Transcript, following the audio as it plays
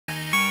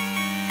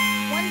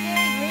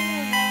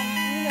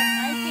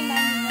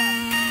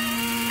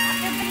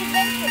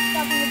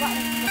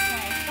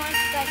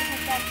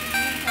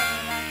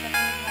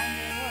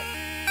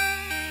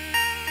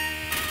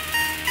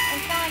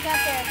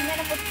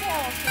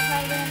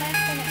there are nice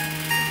benefits.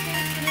 It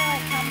seems to me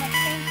like how much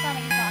change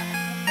Sonic has gotten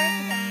from his first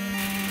adventure.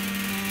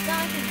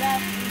 Sonic is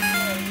vastly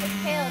worried, but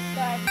Tails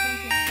started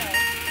thinking so.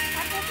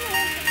 After a few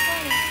minutes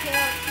explaining,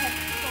 Tails had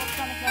told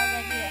Sonic about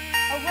his idea.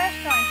 A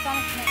restaurant in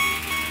Sonic's name.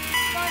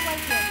 Sonic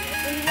liked the idea,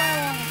 so he went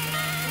along with it.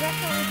 The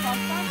restaurant was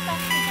called Sonic's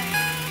Fast Food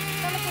Diner.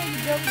 Sonic made the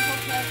joke and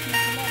hoped Tails to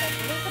make a note of,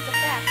 but look at the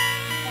fast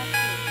in fast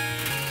food.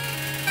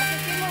 After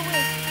 3 more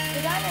weeks,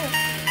 the diner was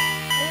clean.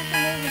 It was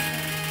amazing to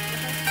him.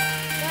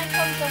 Sonic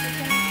told himself a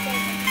similar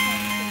statement to him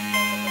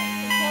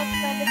so Tails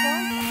decided to go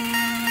inside.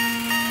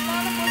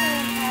 Sonic wasn't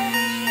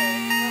entirely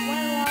sure, but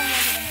went along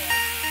with it anyway.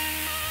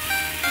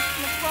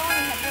 The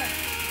crawling had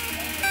worked.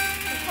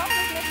 The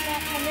crawling had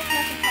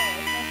mismatching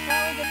colors, and a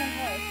slightly different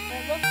voice, but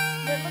it looked like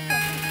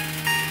it.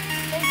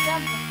 They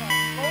dubbed the thing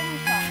Golden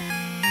Sonic.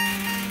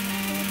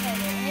 2 weeks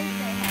later, an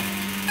incident happened.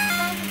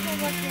 Sonic was told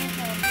what the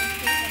incident was to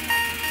escape what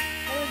happened.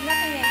 There was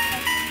nothing they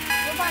expected.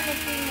 Robotnik,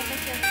 being the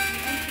victim of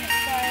the incident,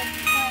 started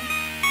trying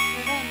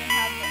revenge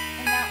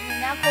and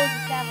now closed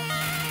establishment.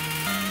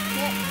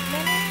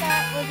 Many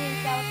thought was the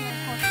establishment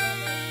close to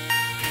over.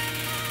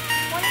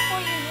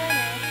 24 years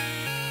later,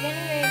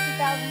 January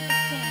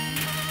 2016,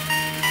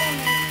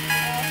 seemingly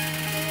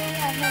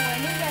out of nowhere,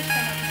 a new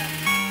restaurant opened up.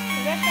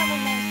 The restaurant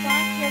was named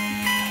Sonic Hill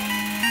Pizza.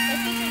 It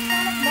featured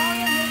Sonic,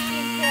 Mario,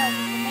 Yoshi, and Tails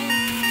as the main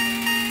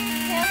ingredients.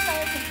 Tails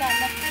sellers had gotten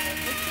enough of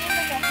it. It seemed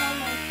like a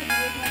homage to the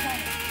original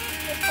diner.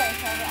 This place,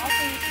 however,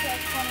 also used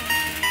Tails' funny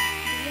machine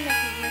to remake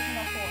the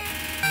original 4.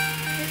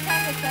 This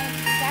time the plane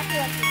is exactly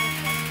like the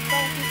original,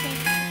 despite a few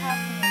changes to the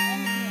costume and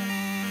the gear.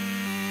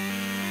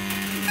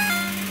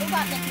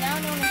 Robotnik, now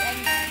known as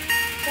Eggman,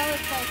 saw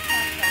his place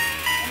concept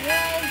and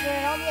realized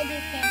where all the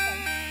ideas came from.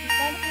 He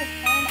decided to put his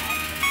plan into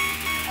action.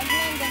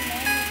 Eggman then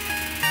managed to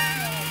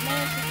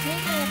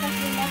sneakily and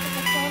effectively mess up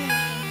the cloning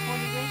machine before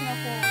the original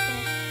 4 was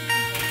finished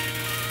completed.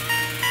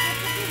 This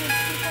repeated,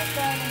 people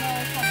started to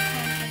notice how the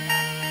clones were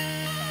not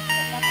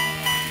but nothing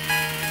went wrong.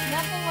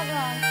 Nothing went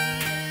wrong for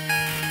years.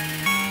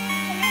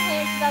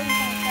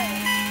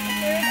 2027, the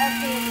third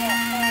updated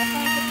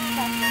scientific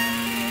factor was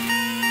created,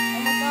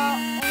 and with all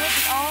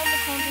the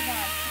clones are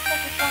gone,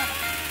 except for Sonic.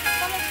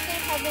 Sonic's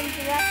state had been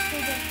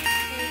drastically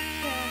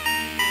deteriorated,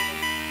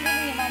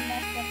 leaving him all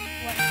messed up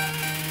whatnot.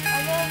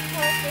 Although, of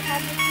course, they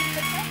had to keep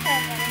the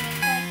franchise running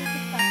and Sonic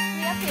could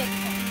constantly update the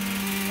clones.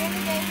 During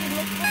the day, he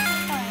looked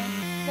perfectly fine,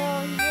 though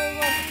he really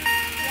wasn't.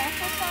 The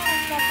actual Sonic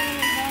stopped doing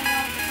his going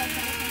on because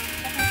of the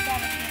second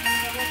establishment, and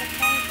there was a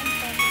clone and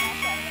clones were now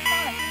shouting at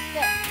Sonic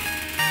instead.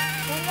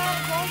 One round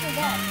of clones were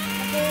dead,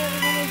 but there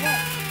was only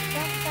one.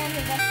 Don't plan to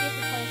investigate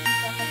the place and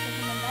stuff like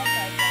taking the night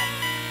guard job.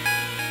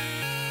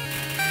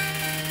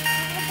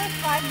 After the first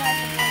 5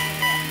 nights of working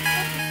there, he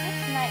took the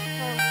 6th night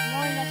for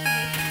more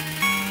investigation.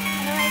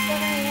 At around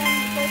 7 a.m.,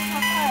 the place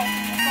caught fire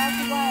from the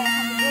faulty wire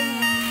on the building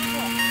was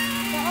destroyed.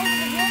 Not only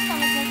did the real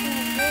Sonic machine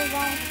was really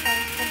wrong with the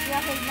place, but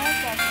throughout his night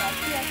guard job,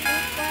 he had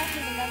full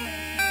flashes of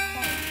memories from the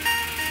clones.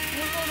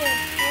 Usually they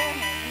would scare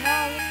him, and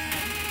now this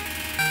time,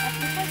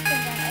 after the first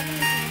thing done,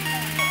 everything was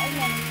found.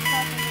 Eggman was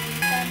talking to the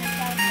inside the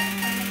establishment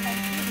and trying to find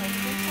evil,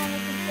 but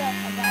Sonic himself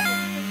had bad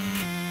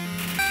reputation.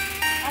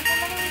 After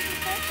many weeks of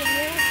searching,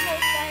 where was the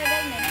most sign of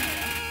Eggman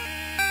anyway?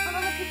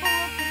 Although the people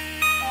looked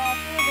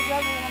through the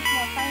rubble once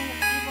more, finding that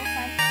the evil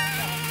scientist was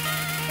gone.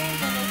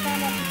 Strangely, they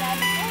found out he died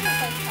before the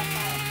place caught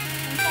fire.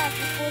 In fact,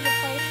 before the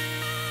place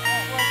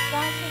was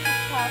Sonic's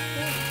secret house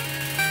too.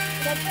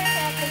 But it turned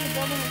out that the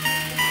building was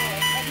just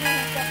destroyed. Eggman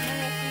himself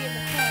never received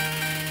the clone.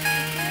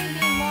 The theory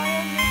being Mario,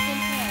 Yoshi,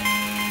 and Tails.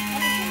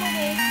 After 2 more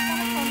days,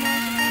 Sonic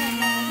managed to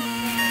find out what he was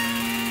doing.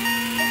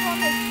 The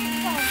clone had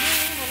become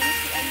really evil to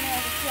see Eggman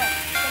as a threat,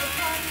 but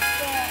upon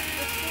the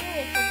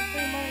mysterious of the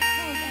 3 murdered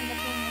clones ended up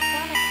being the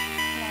Sonic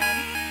clone,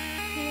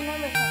 he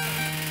remembered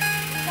something.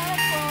 The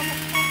Sonic clone had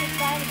turned his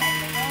side of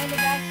Eggman, only to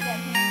backstab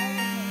him and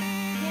murder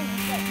him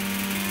instead.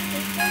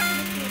 His first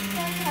was to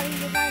explain how he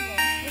revived him,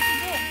 which he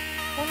did.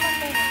 1 month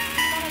later,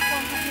 the Sonic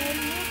clone had made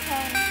a new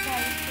clone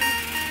bodies for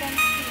his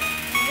friend's fear,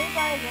 and the new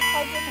bodies were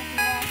quite different from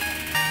the last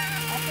one.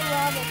 After a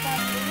while, they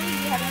found that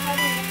Luigi had been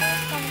hiding in the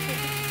first Sonic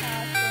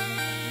house building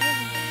for years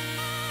and years.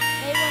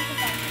 They went to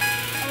find him.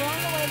 Along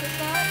the way, the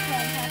Sonic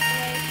clone passed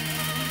away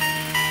from his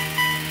injuries.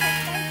 His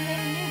friends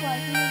made a new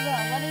one from his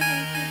well, letting him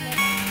keep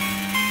living.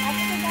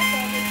 After they got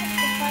there, they took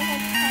the fight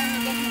had time to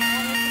get him in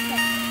order to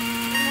protect him.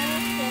 He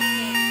managed to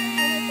escape, and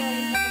told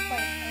authorities of the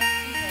place and its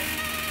people.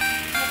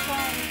 The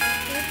clone was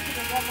escaped to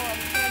the rubble of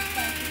the third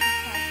scientific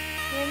house.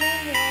 He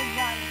remained the old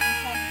body from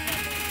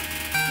Pacifist.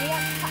 He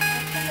got caught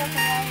and took up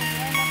along with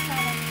random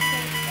Sonic and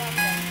saved the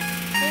family.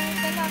 They were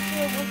sent off to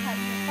a woodcut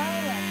and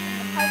finally left, and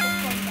the pipe was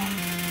closed off.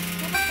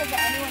 People said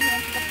that anyone who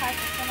entered the pipe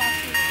was sent off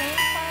to the same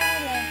fiery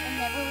land and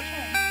never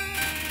returned.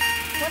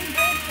 One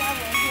brave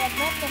traveler who had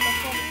left them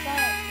before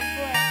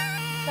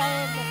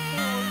decided that he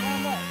was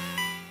one was.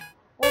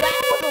 Well, that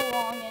was a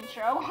long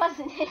intro,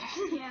 wasn't it?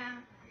 Yeah.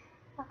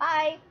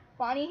 Hi,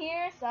 Bonnie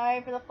here.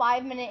 Sorry for the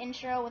 5-minute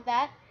intro with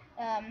that.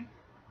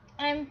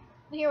 I'm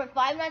here with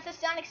 5 Nights of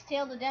Sonic's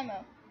Tale, the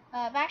demo.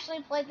 I've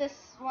actually played this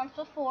once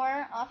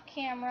before, off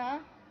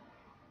camera.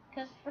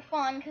 for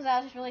fun, because I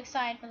was just really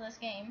excited for this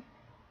game.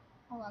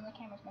 Hold on, the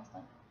camera's messed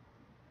up.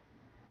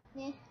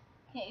 Yeah.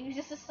 Okay, it was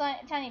just a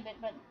tiny bit,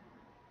 but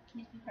it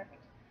needs to be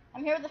perfect.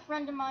 I'm here with a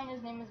friend of mine.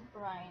 His name is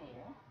Brian.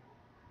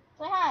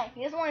 Say hi.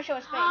 He doesn't want to show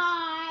his face.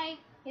 Hi.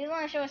 He doesn't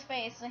want to show his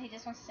face, so he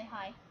just wants to say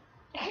hi.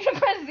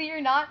 Press Z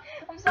or not.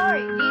 I'm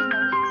sorry. Jeez,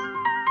 Louise.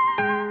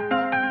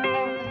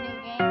 That was a new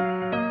game.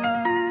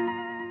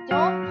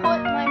 Don't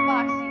put my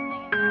boxing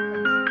thing in there,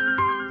 please.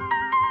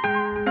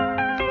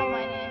 Spell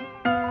my name.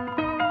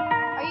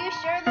 Are you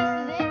sure this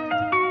is it?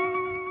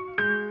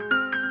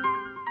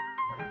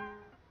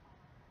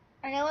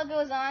 I know what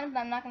goes on, but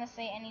I'm not going to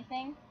say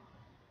anything,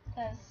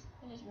 because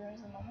it just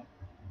ruins the moment.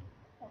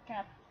 Oh,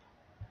 crap.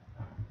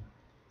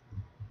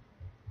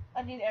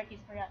 Oh, these air keys,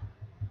 forgot.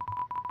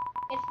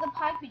 It's the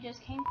pipe we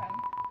just came from.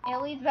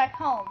 It leads back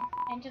home.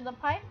 Into the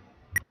pipe?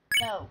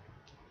 No.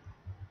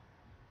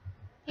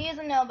 He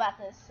doesn't know about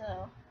this,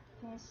 so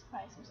he can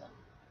surprise himself.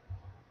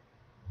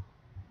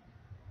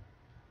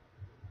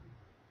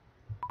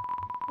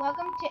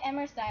 Welcome to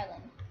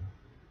FNaSTale.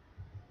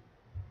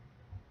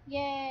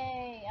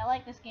 Yay! I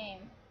like this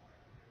game.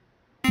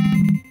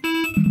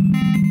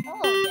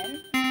 Hello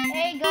again.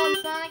 Hey,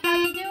 Golden Sonic, how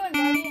you doing,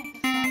 buddy?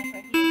 It's Sonic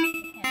right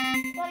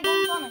here. Buddy,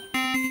 Golden Sonic.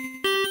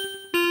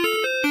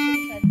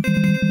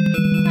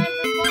 Time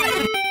for fun.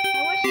 I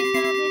wish you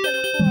said what we said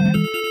before.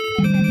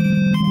 This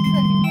is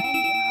a new land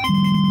view, huh?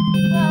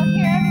 Well,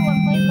 here everyone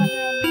plays by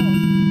their own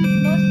rules.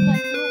 Most of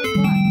us do what we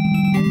want.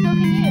 And so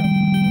can you.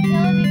 You can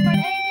kill or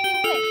befriend anything you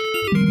wish.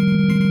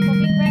 But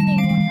befriending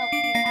won't help you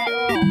at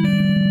all.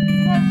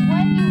 Because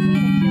when you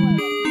meet a killer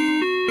like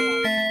me,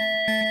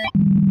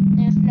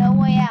 there's no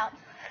way out.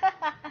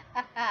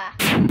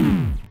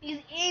 He's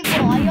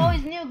evil. I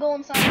always knew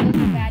Golden Sonic was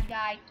a bad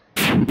guy.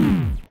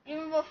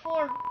 Even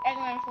before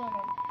everyone flew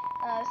him.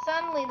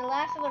 Suddenly, the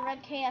last of the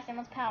red chaos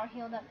emerald's power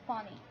healed up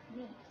Bonnie.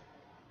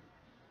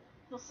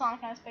 Little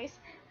Sonic on his face.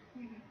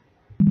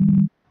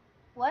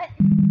 What?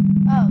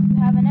 Oh, you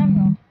have an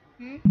emerald.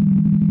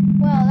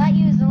 Well, that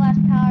use of the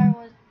last power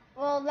was.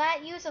 Well,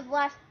 that use of the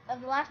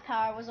last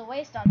power was a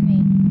waste on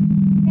me.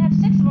 We have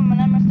 6 of them on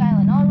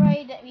FNaSTale, all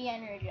ready to be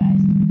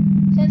energized.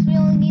 Since we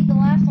only need the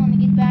last one to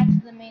get back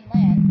to the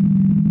mainland,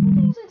 we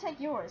can usually take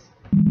yours.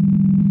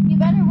 You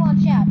better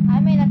watch out. I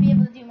may not be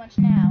able to do much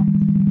now,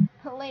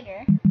 but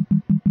later,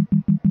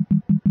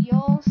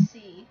 you'll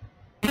see.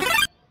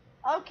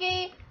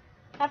 Okay,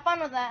 have fun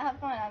with that. Have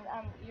fun.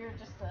 You're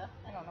just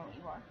I don't know what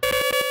you are.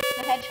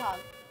 The hedgehog.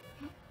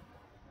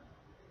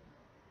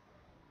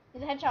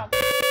 He's a hedgehog.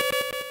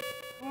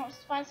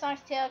 Find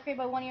Sonic's tail, created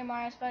by one of your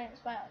Mario. Inspired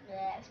by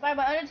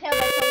Undertale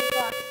by Tony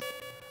Fox.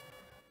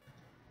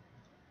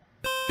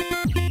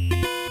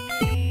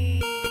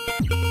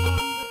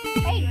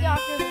 Hey,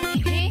 Dr.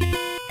 Luigi.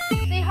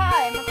 Say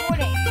hi, I'm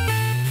recording.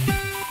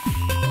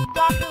 It's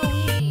Dr.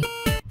 Luigi.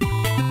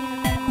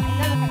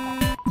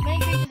 Many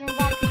creatures and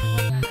robotic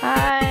creatures.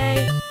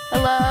 Hi.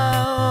 Hello.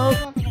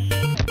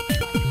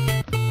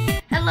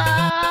 Hello.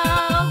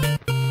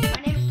 My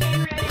name is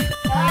Cameron.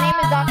 My name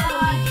is Dr.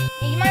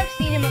 Luigi. You might have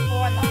seen him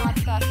before in the hot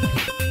sauce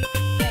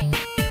thing.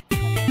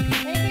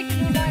 Many creatures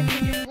and robotic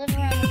creatures live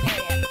around this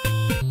area.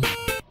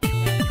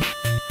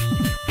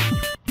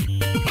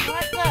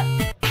 What's up?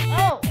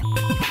 Oh!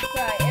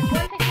 Sorry, it's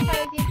one thing to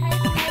fight with you. Kind of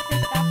nice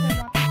and stop and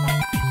want to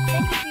fight.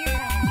 Thank you for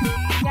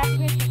your kindness. Grab the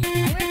mission.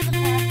 I'm ready for the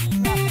past and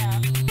stop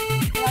now.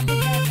 Well, I'm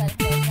just gonna let it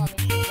go if you want me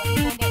to, but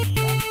we'll get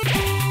stuff. Unless you want me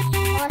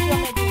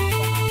to do it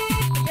again.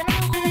 The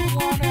gentleman who didn't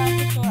water out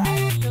the shore, I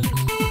will still do it.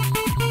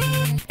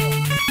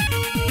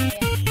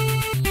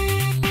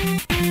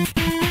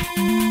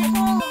 That's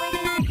all the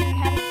regular creatures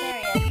inhabit this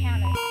area as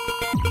counters.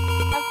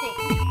 Update.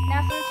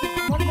 Now so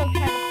one dog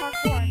tried to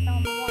parkour and fell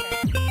in the water.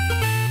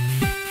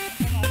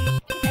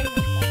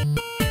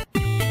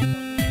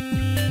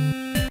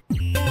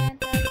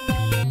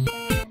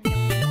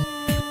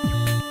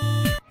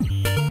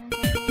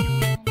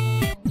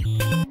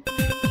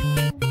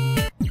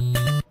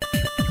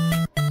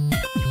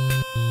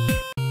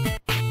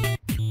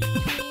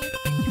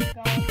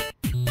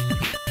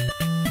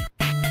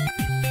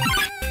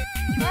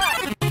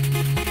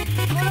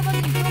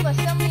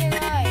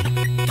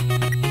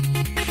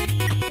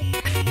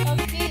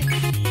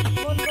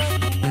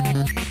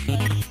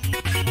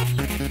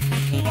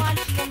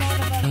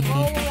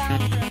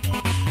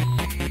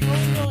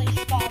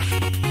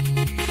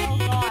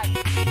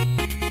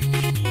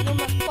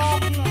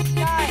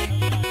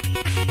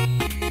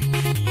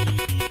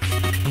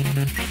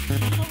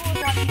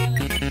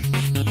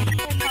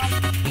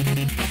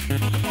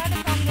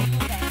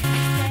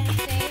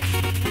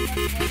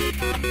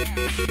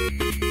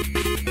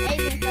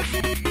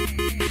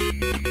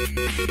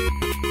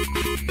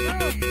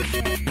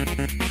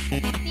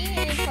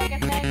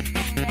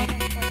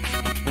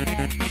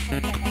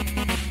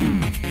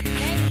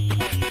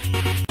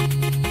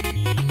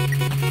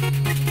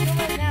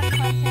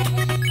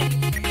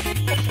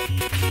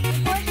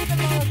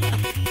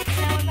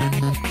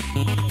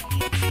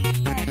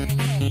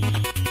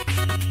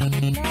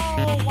 No,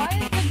 why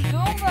does the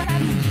Goomba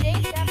have to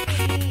chase after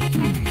me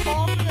and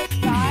fall from the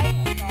sky?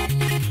 Oh, God.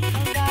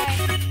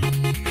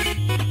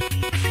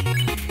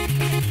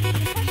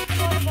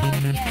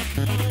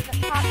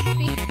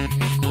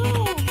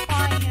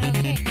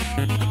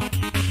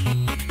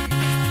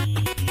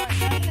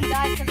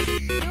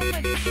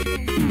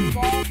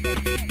 ball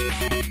thing.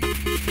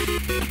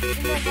 This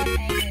is like I'm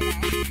angry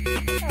now.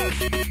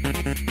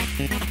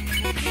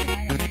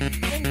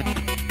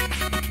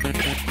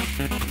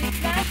 You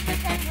smashed the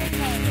 10 ring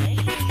motor. It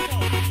should be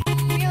sold.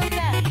 Real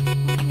fast.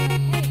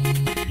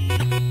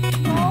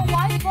 No,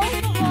 why both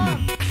of them?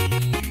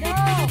 No,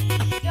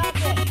 stop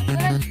it. I'm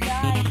gonna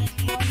die in this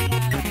one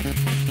battle.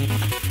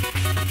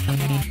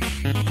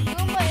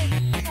 Goomba is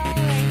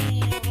tolerating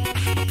you a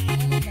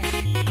little bit.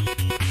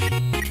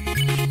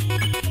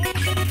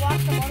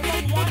 Watch the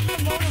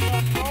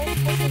motorboat roll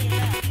quickly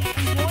around.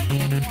 Enjoy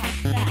being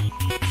watched back.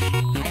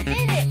 I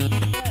did it!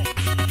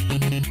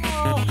 Good.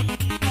 Oh,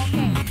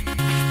 okay.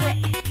 Quick.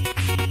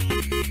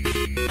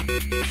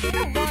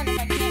 I'm gonna run if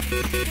I can't be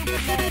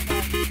stupid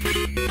motorboat.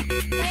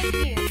 Thank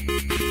you.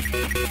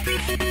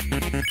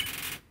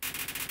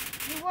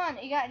 You won.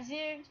 You got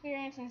 0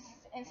 experience in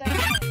second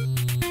place.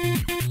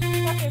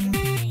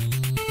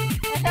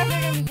 I thought there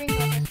were gonna be green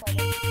this play.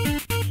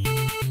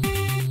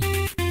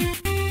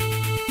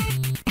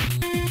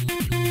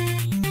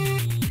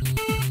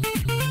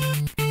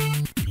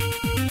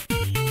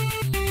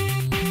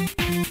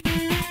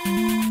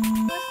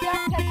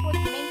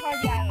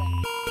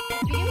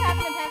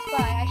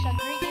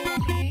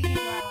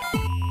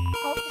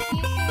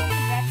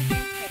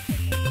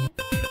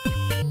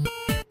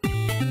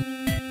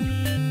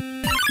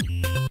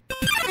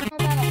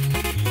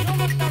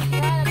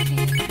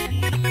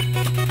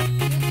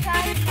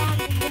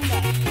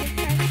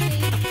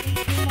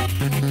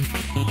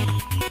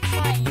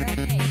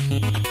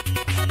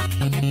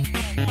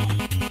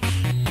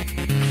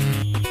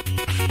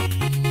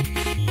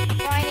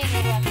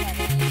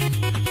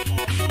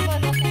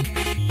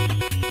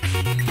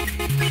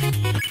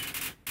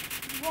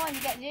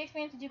 You got 0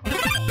 experience to do quick.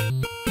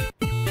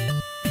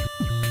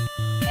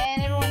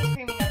 And everyone's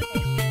screaming on the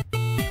stage.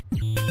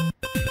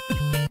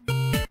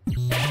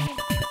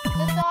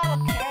 Just thought of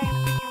caring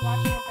if you're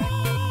watching a friend.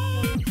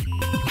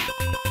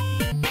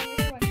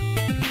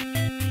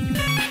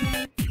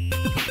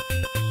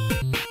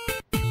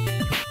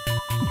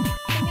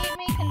 To meet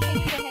me,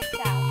 continue to head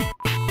south.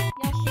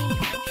 You'll see me.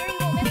 I'm sure you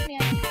won't miss me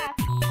on the path.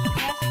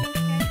 Yes, me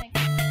seriously.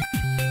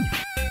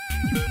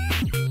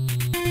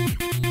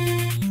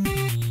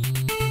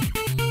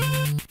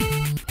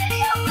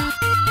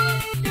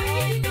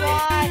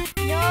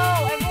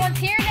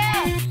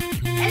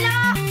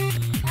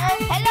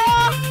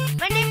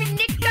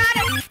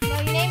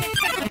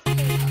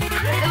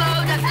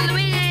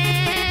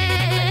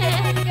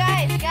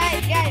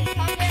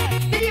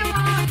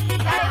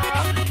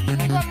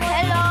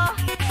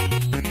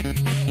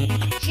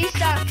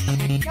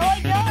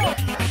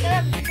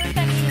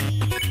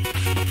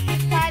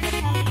 No, I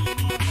don't.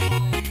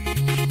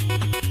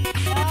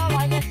 No,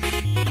 I just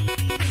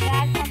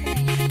bad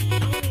combination.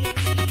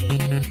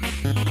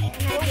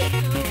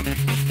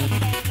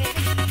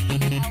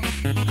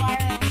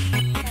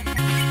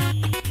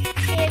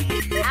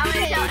 I want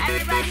to tell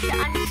everybody to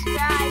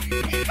unsubscribe.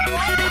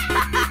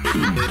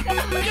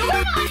 You're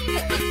not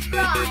even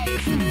subscribed.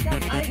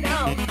 I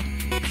know.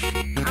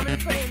 I'm going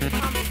to put it in the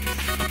comments.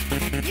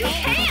 You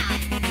can't.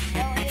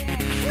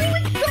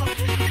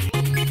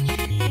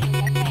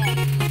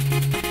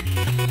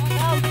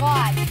 Oh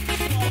God!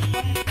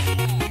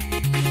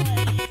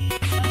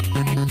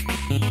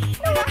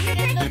 This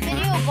is the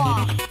video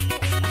bomb.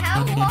 How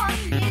long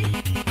did?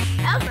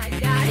 Oh my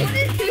God! What is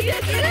this?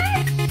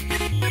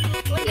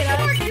 Look at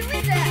us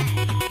doing that.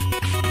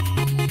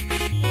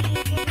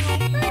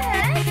 What the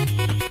heck?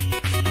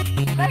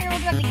 Go here,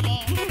 look at the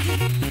game.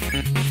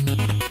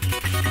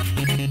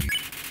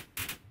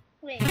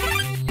 Wait.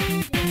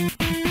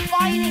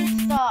 Fighting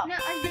stuff. No,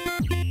 it's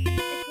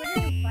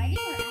literally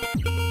fighting or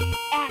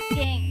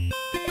Acting.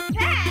 it's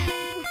bad.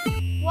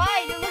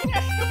 Why? You're looking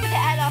at stupid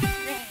ad off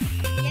screen.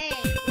 Yay!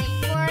 Wait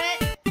for it.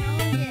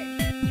 Found it.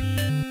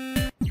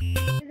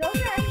 Those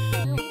are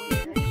actually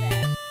really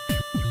bad.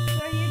 So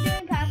are you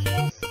doing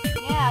Pacifist?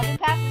 Yeah, I didn't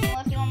pass this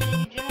unless you want me to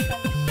do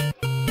genocide.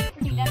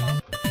 Freaking demo.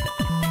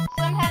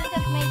 Some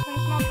habitats made some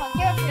small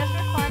puzzles just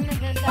for fun.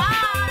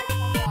 Bye.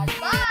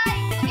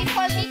 Bye. These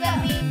puzzles that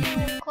mean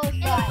you're close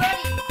by.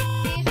 Buddy.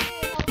 See you soon.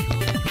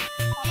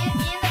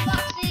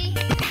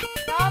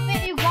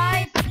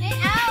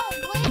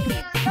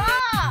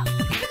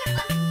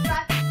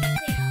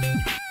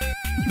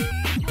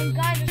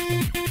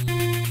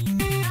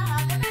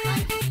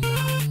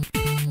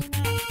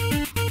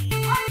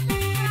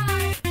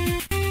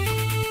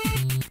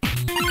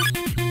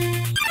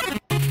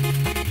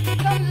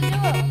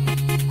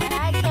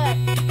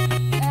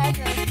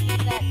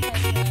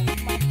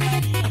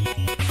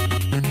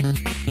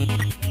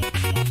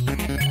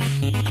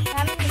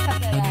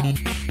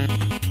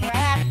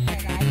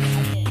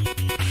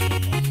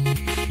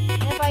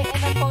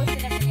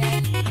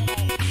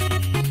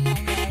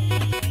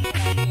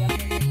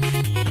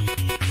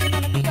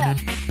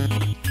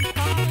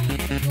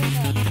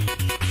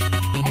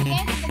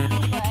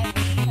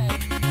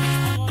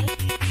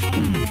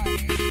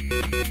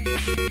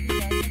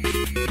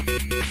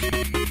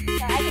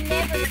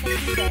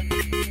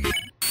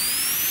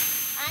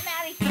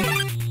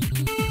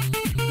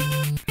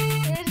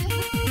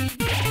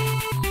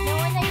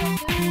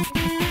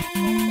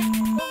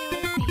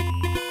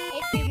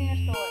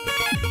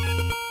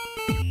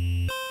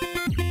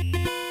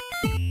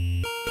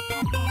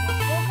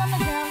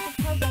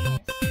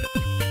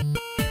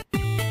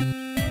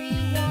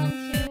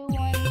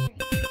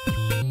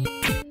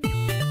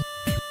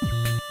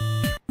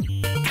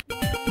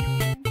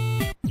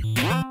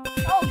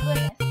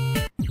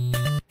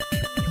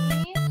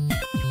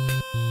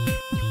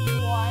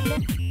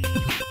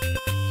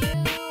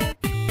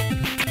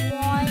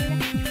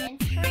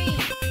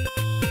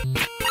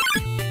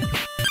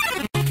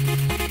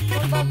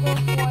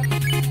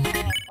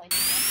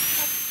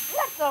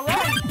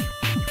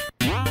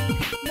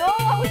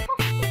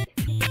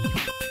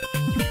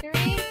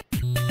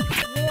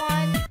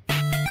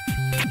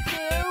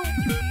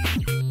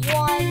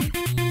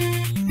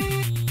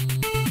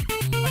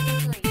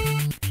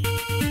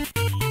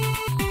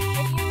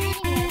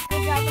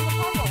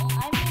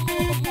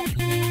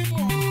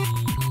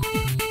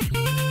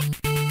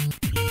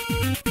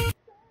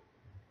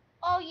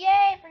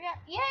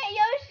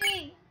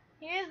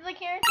 the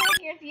character.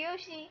 Here's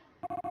Yoshi.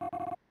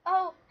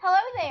 Oh, hello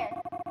there.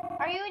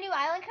 Are you a new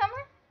island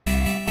comer?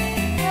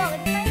 Well,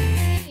 it's nice to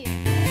meet you.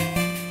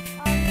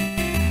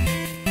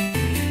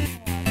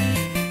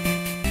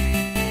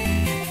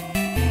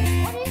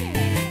 What is your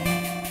name?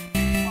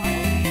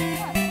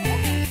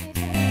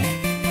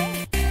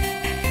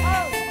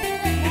 Oh, this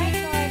is a night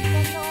guard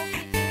from the old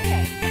pizzeria.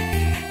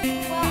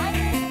 Well, I'm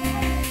here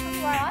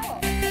to our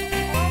island.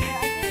 However,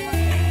 I didn't want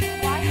to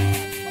fly you.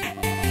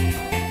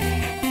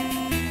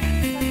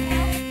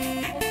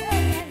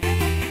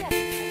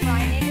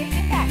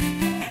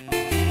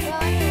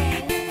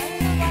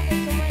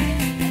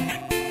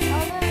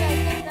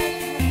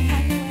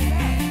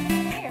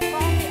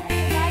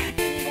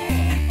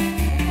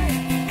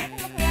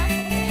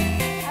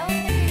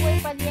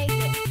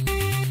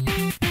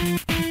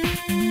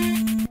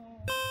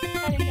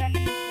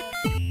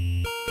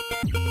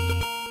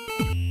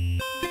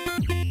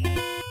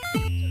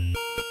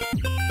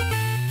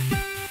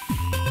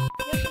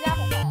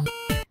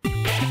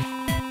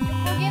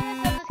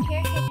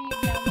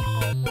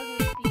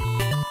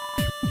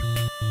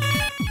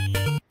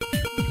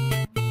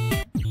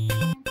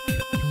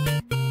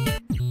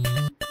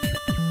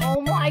 Oh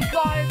my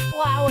god, it's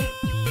Flowey!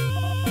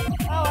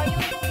 Oh, are you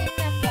interested in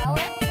that flower?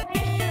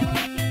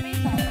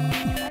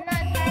 I'm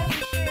not entirely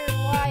sure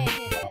why I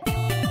did it.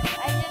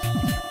 I just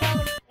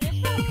felt it's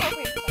not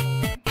appropriate for some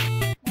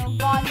reason. Oh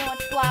god, no,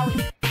 it's Flowey.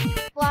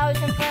 Flowey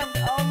confirmed.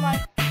 Oh my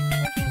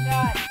freaking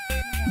god.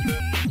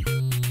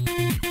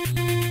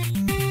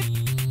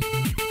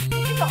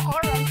 This is a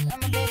hard one.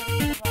 I'm a bit of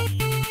a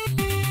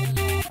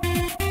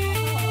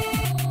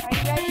Are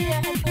you ready to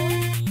head forward?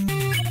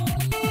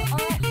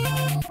 Alright,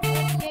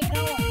 let's get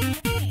going.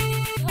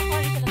 It's not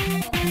hard to the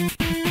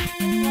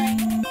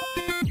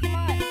Come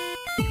on.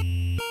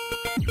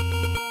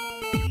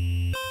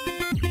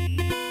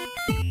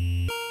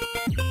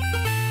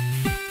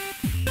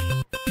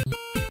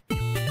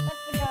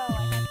 Let's go. I have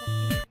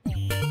to see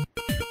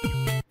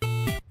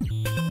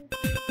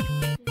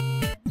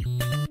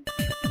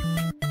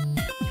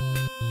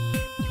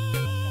things.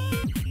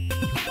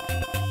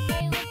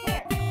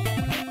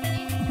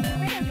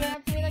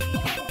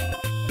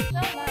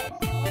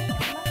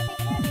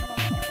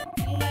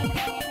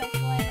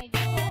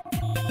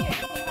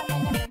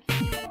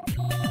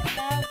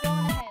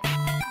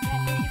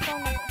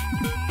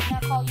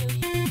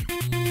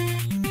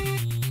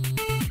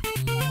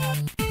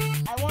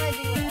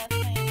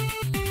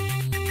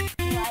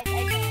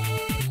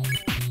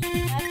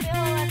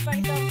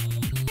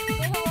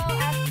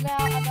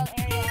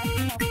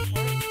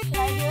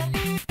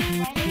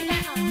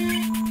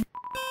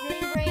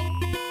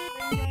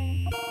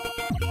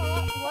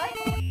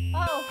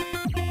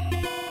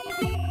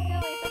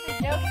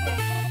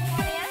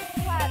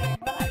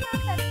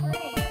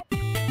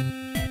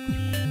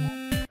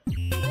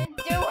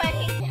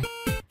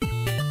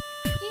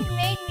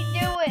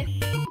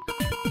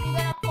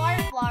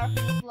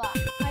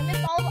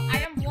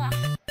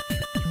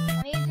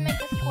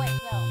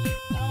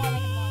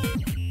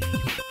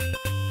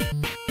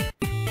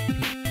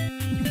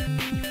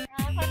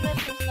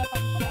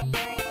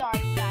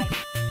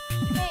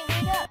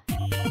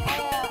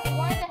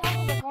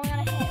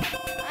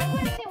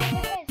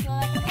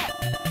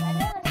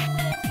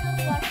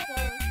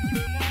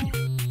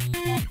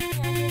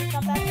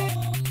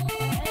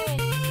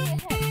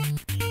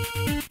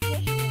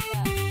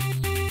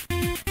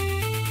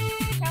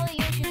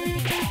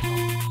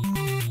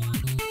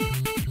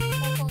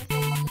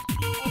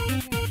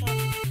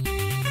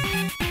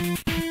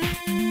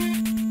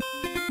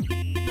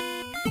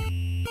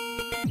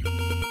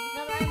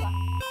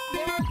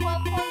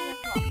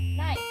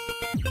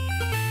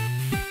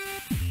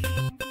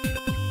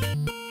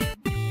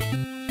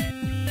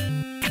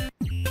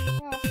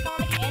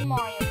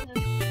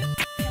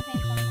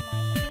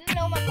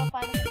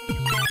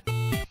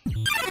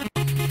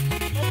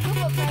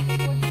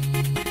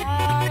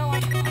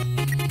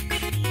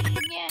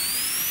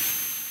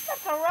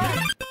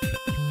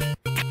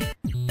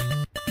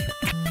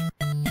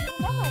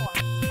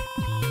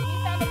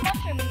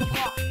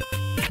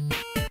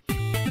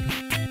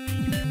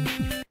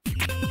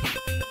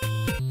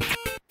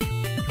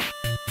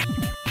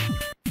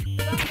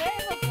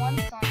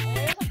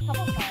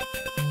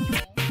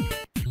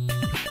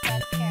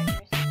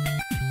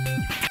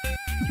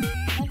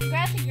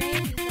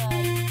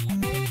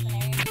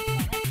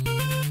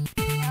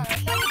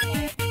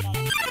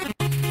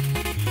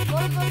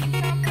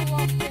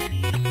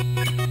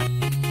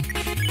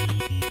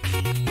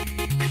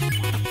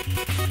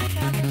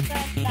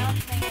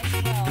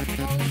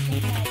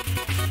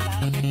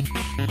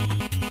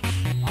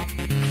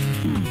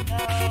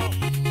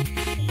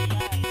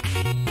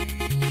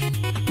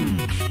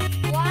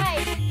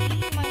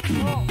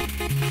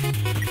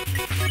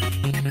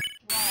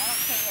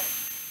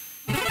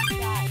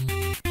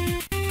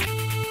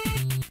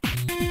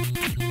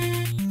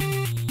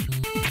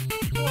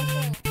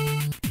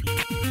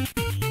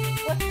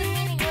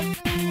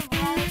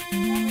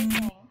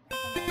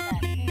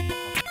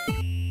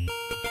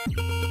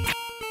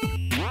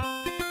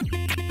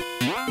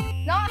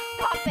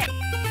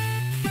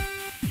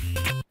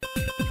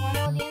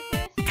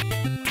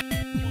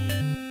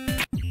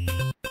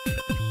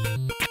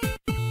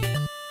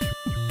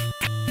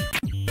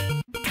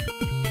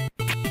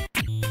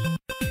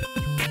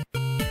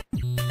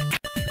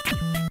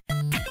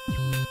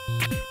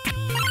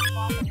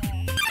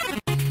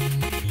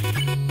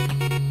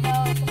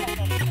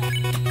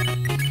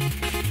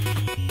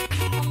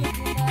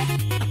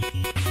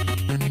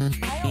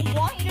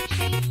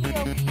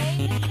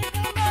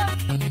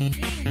 Jeez,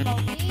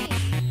 Baldi.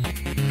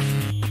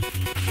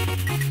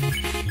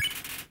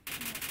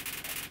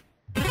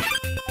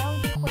 That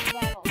was a quick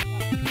battle.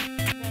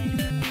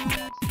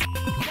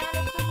 Not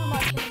a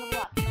supermarket in the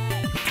block.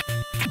 Nice.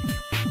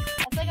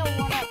 That's like a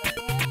one-up, man.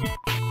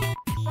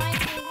 Science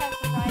team has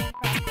some riding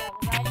crossbow.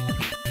 The riding is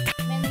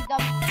mainly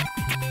double.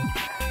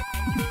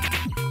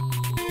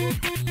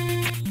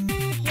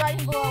 It's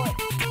riding below it.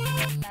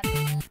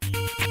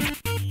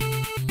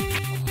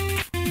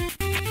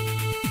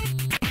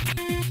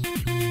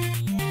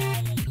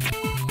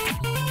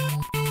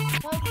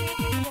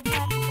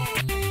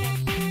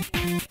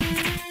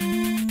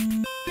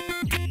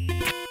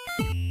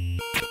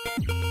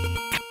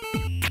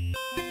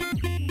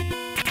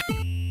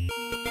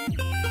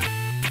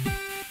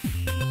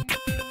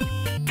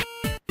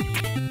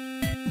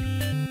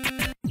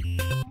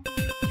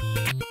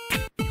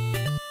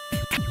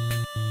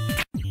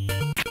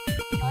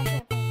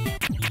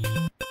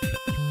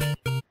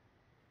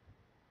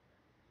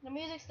 The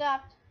music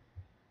stopped.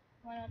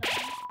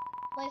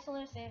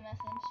 Placeholder save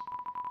message.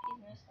 She's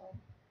misspelled.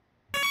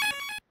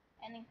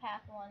 Ending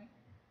path 1.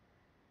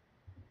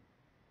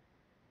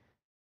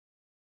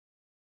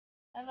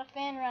 I have a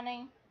fan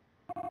running.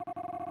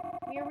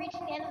 We are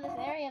reaching the end of this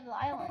area of the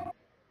island.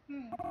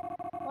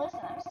 Listen,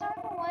 I'm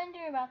starting to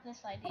wonder about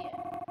this idea.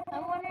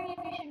 I'm wondering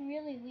if we should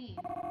really leave,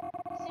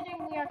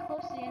 considering we are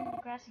close to the end of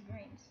the grassy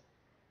greens.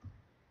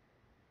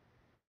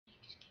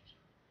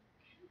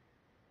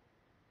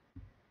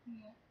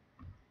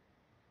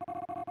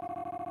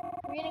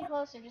 We're getting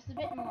closer, just a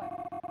bit more.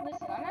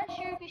 Listen, I'm not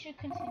sure if we should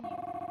continue.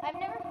 I've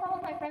never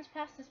followed my friends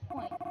past this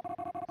point,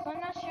 so I'm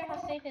not sure how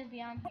safe it is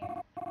beyond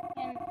here.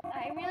 And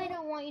I really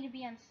don't want you to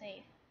be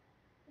unsafe.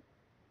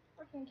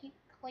 Freaking keep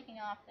clicking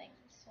off things,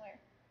 I swear.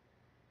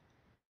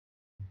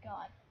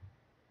 God.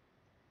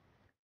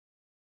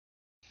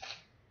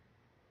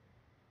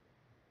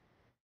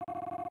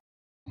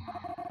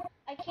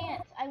 I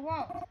can't. I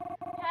won't.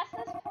 Past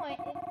this point,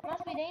 it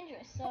must be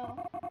dangerous, so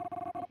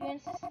if you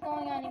insist on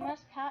going on, you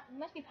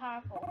must be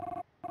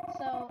powerful.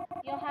 So,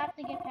 you'll have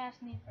to get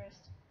past me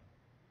first.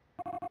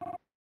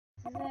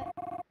 This is it.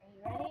 Are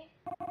you ready?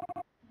 I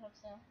hope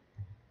so.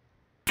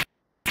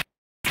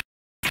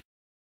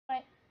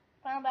 Right.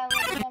 Final battle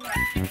with the camera.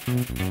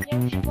 Yeah,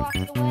 she blocks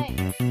the way.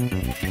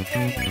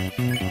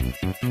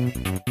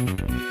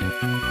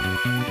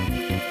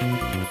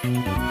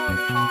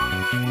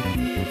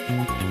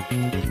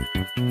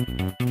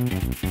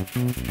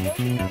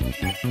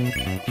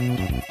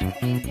 That's the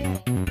stereo.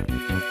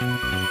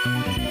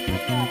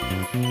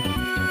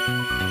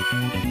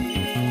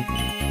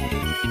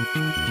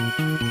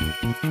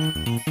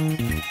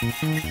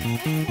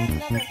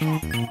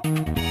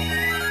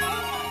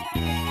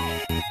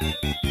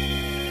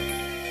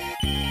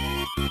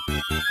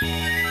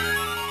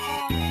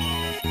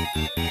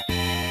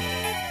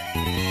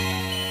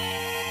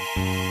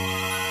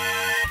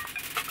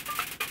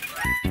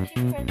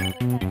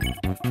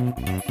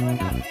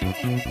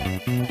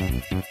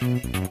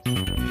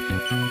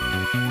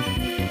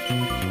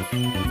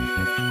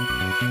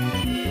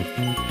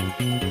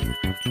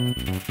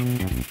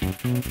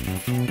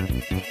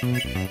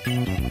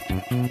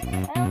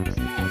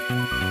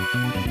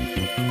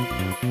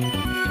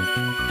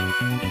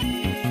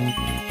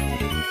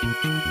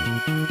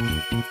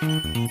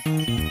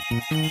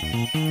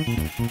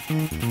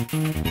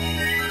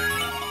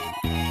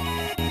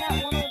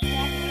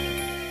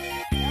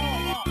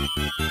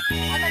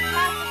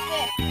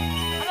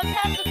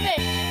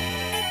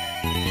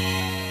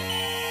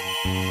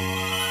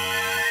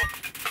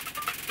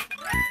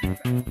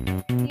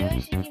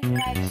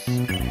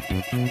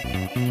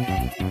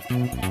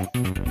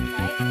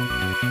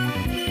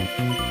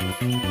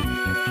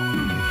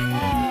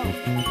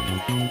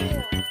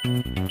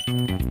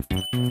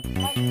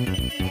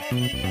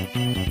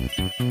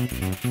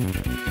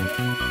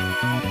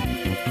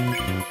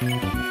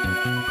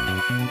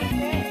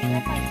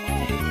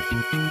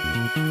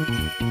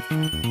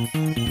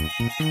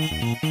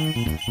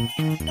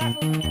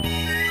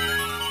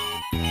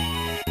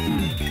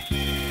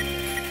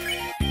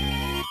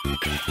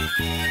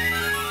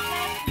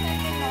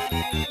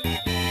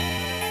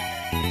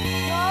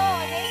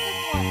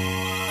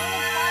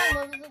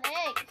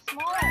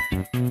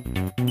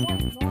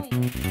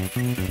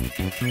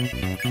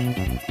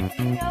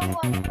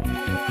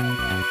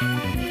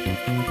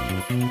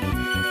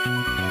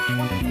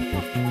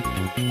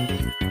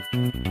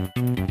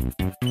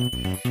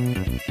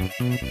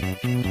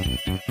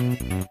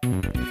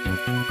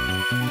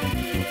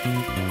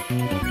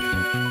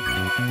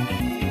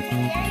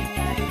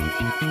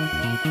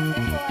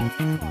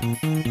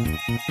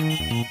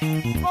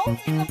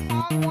 Both of the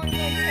Pong ones are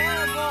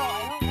terrible.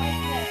 I don't like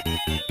this.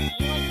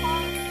 You like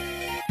Pong?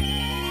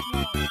 No.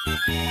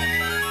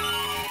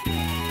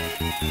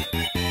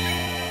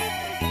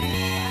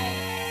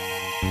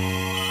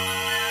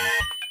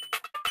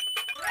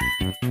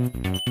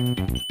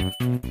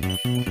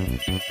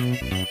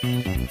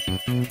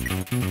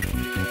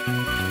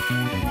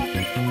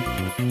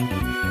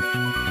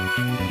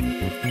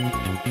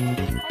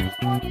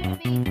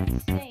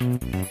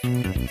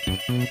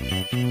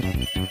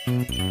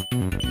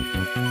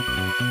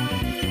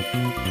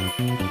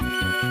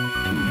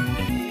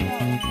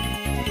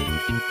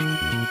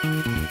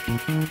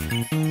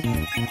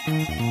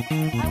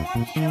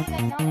 want to show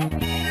that not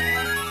everything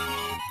is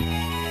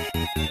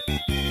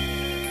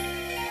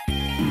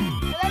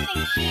so that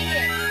thing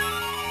cheated.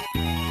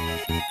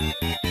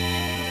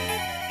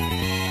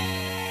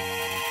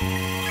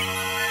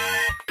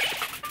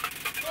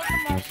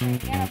 Locomotion,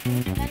 get a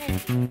boost of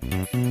energy.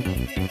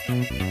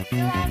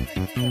 Still have the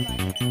super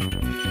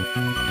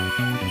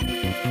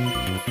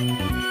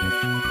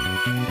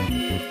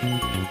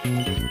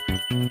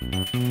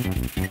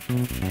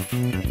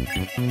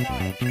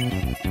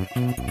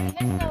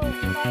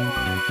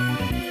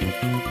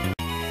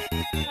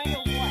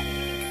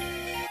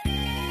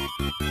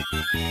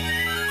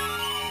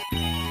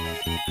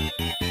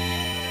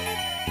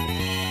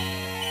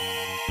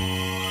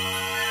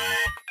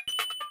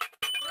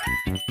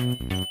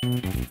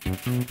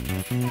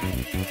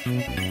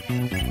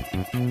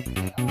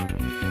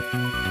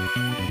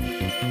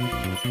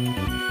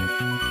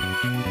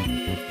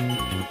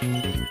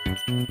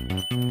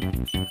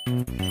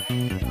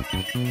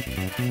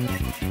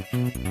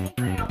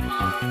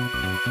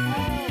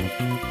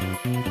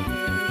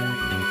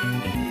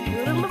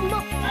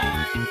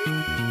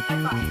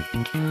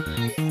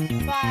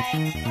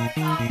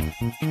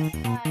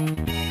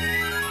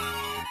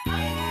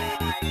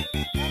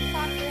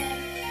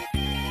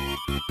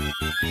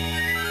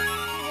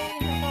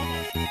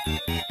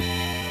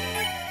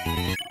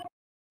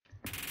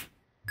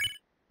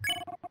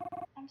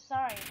I'm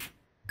sorry.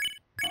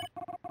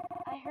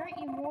 I hurt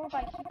you more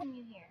by keeping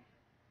you here.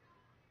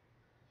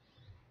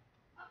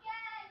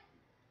 Okay.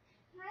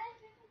 Can I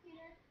use your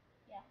computer?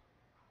 Yeah.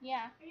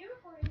 Yeah. Are you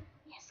recording?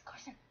 Yes, of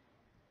course.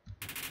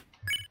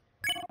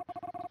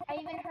 I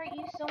even hurt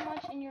you so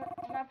much in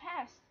our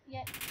past.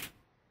 Yet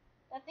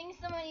that thing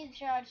still might need to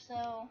charge,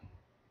 so.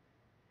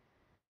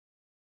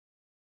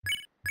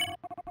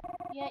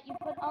 Yet you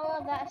put all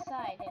of that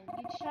aside and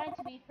you tried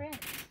to be friends.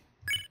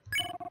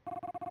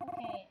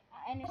 Okay,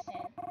 I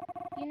understand.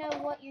 You know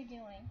what you're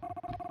doing.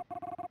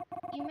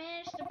 You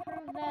managed to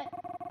prove that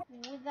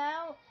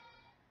without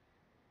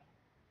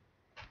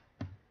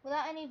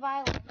any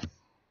violence.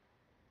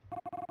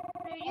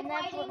 And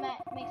that's what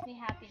makes me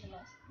happy the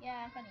most.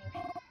 Yeah, I'm funny.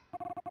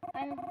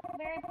 I'm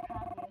very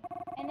proud of you.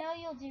 I know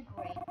you'll do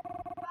great.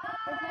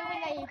 For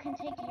proving that you can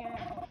take care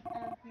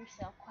of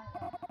yourself quite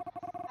well.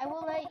 I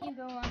will let you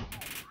go on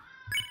ahead.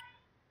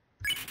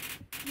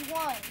 You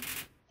won.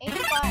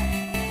 85.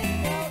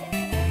 Well, if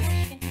you wish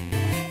to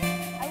continue,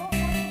 I won't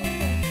force you to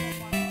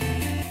play for one.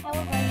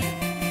 However, you can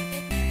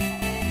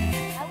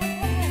I would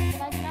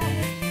confess that I do not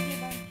wish to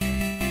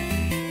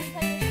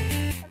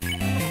be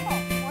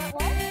alone with you.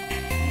 What?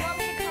 You want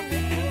me to come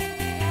with you?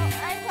 No,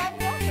 I'm glad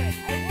you offered.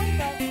 I would,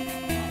 but I don't have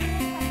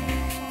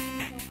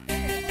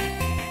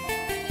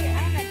to here,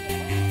 I'm not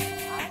doing it.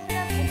 I'll set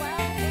up a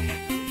wild open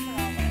food for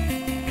all of us. You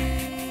can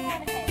go on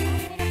ahead. I'll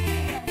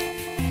meet up with you later.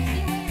 See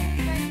you later,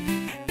 friend.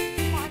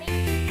 Bonnie.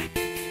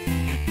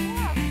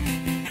 Yeah.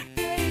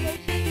 Ready,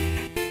 Yoshi?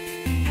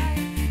 Bye.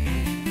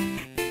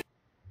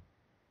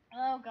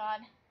 Oh,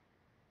 God.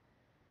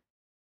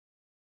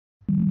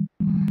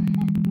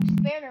 You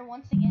spared her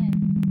once again.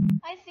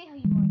 I see how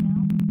you are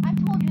now. I've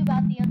told you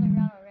about the other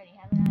route already,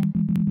 haven't I?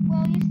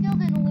 Well, you still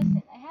didn't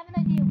listen. I have an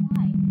idea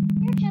why.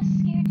 You're just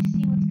scared to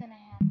see what's gonna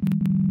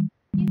happen.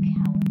 You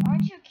coward.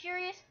 Aren't you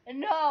curious?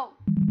 No!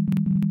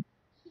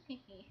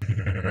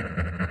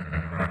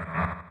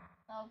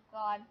 Oh,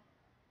 God.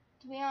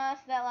 To be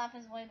honest, that laugh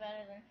is way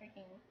better than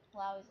freaking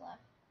Flowey's laugh.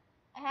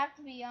 I have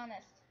to be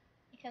honest.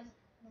 Because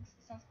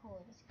it sounds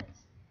cool. Just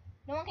because.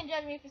 No one can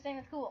judge me for saying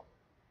it's cool.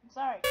 I'm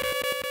sorry.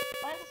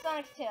 Mine's a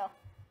Sonic's Tale.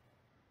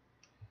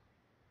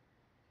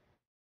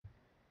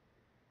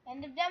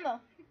 End of demo.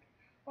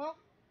 Well,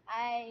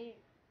 I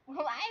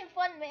had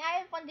fun. I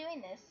had fun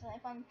doing this. I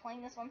had fun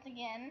playing this once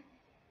again.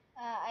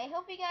 I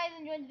hope you guys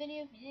enjoyed the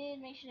video. If you did,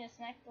 make sure to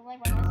smack the like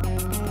button.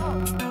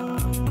 Oh,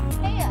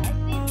 hey, I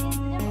see it's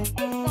the demo.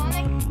 Hey,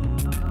 Sonic.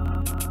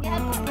 Yeah, I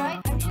put right.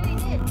 I'm sure you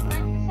did.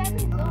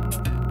 Sadly, it's over.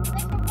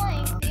 Thanks for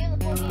playing. See you in the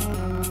full game.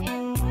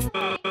 And where's the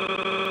party?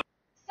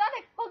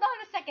 Sonic, hold on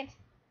a second.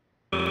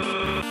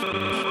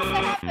 What's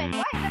that happened?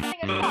 Why is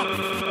everything a stop?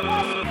 Why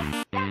did you just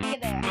stand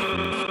there?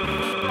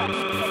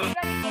 Get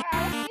ready for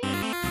our speed.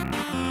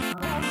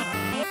 Well,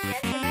 what's this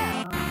for now?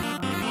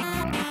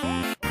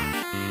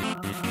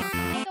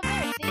 Look up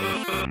there, see?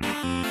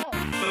 Oh.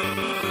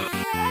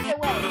 You're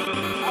underway.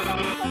 What are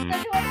we supposed to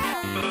do now?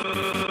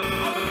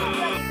 I was so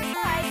ready for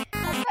fight.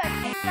 A first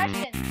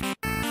impression.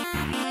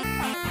 This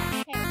time.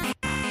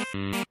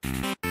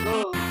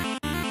 Okay.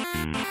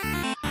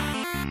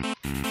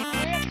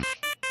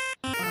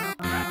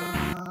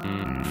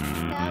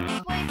 Now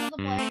just wait till the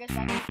player gets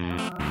back to the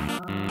game.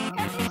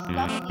 Can't you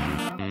stop at the end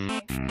of the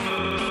screen?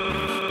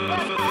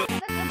 Well, how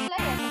does the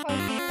player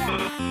supposed to do that?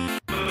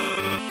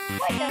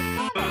 Wait, there's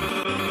Sonic!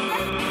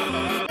 That's because the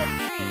end of the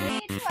screen. We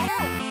need to find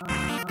out.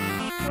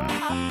 Well,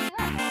 how to do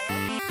that, Mario?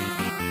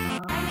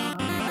 I mean,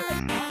 you're the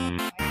Sonic,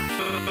 right?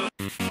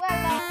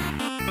 Well,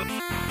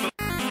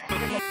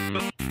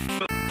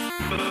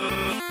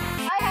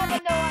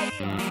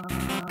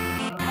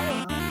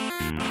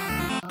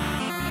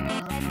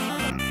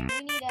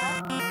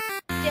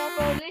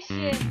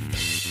 shit.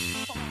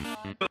 Oh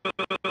my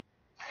god.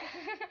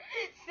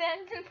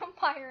 Sand and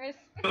papyrus.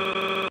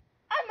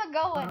 I'm a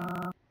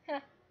going.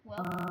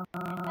 Well,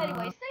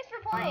 anyways, thanks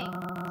for playing.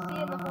 See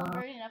you in the full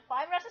version of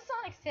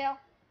FNaSTale.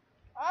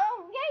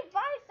 Oh, yay,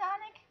 bye,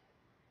 Sonic.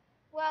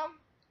 Well,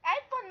 I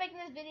had fun making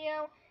this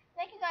video.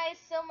 Thank you guys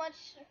so much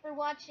for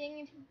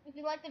watching. If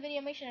you liked the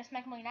video, make sure to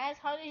smack me as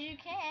hard as you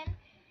can.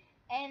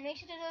 And make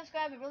sure to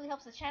subscribe, it really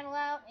helps the channel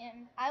out.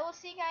 And I will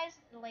see you guys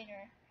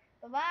later.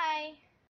 Bye-bye.